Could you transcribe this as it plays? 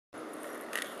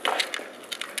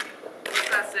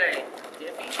gotta say,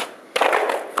 Diffy.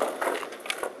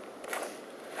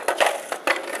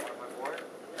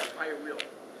 Probably real.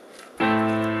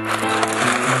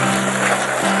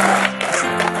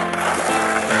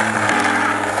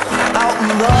 Out in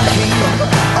the heat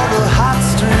of the hot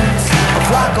streets, a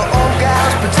flock of old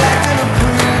guys protecting a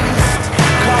priest.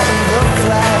 Caught in the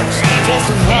flash,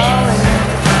 tasting honey.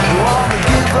 You wanna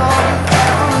give up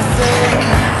everything,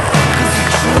 'cause the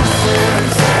truth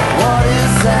is, what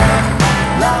is that?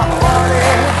 Not what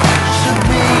it should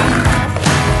be.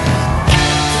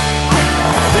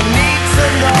 They need to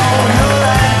know your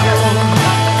angle,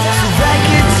 so they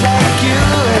can take you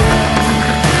in.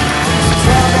 So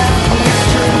tell that he's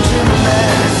changing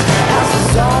mess, has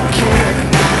his own kid,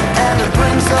 and it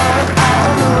brings up out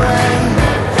of the rain.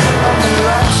 On the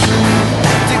election,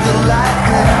 dig the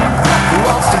lightning, who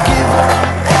wants to give up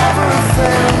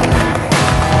everything.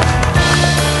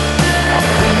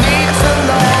 They need to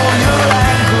know your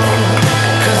angle,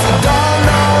 'cause they don't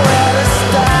know where to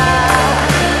start.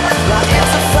 Like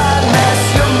it's a fine mess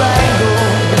you mangle,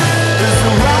 there's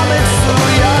a rabbit through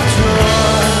your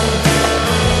drawer.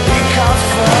 He comes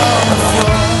from the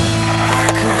floor.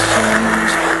 Could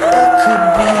change, it could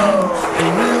be a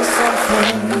real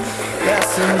something.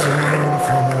 Lessons learned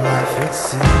from life it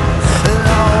seems. And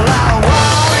all I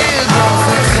want is was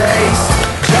a taste,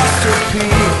 just a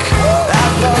peek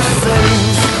at those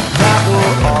things that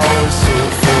were always so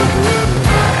forbidden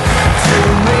to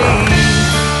me.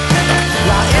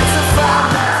 Like it's a fine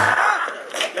mess.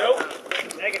 Nope.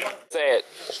 Negative. Say it.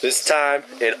 This time,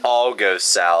 it all goes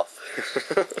south.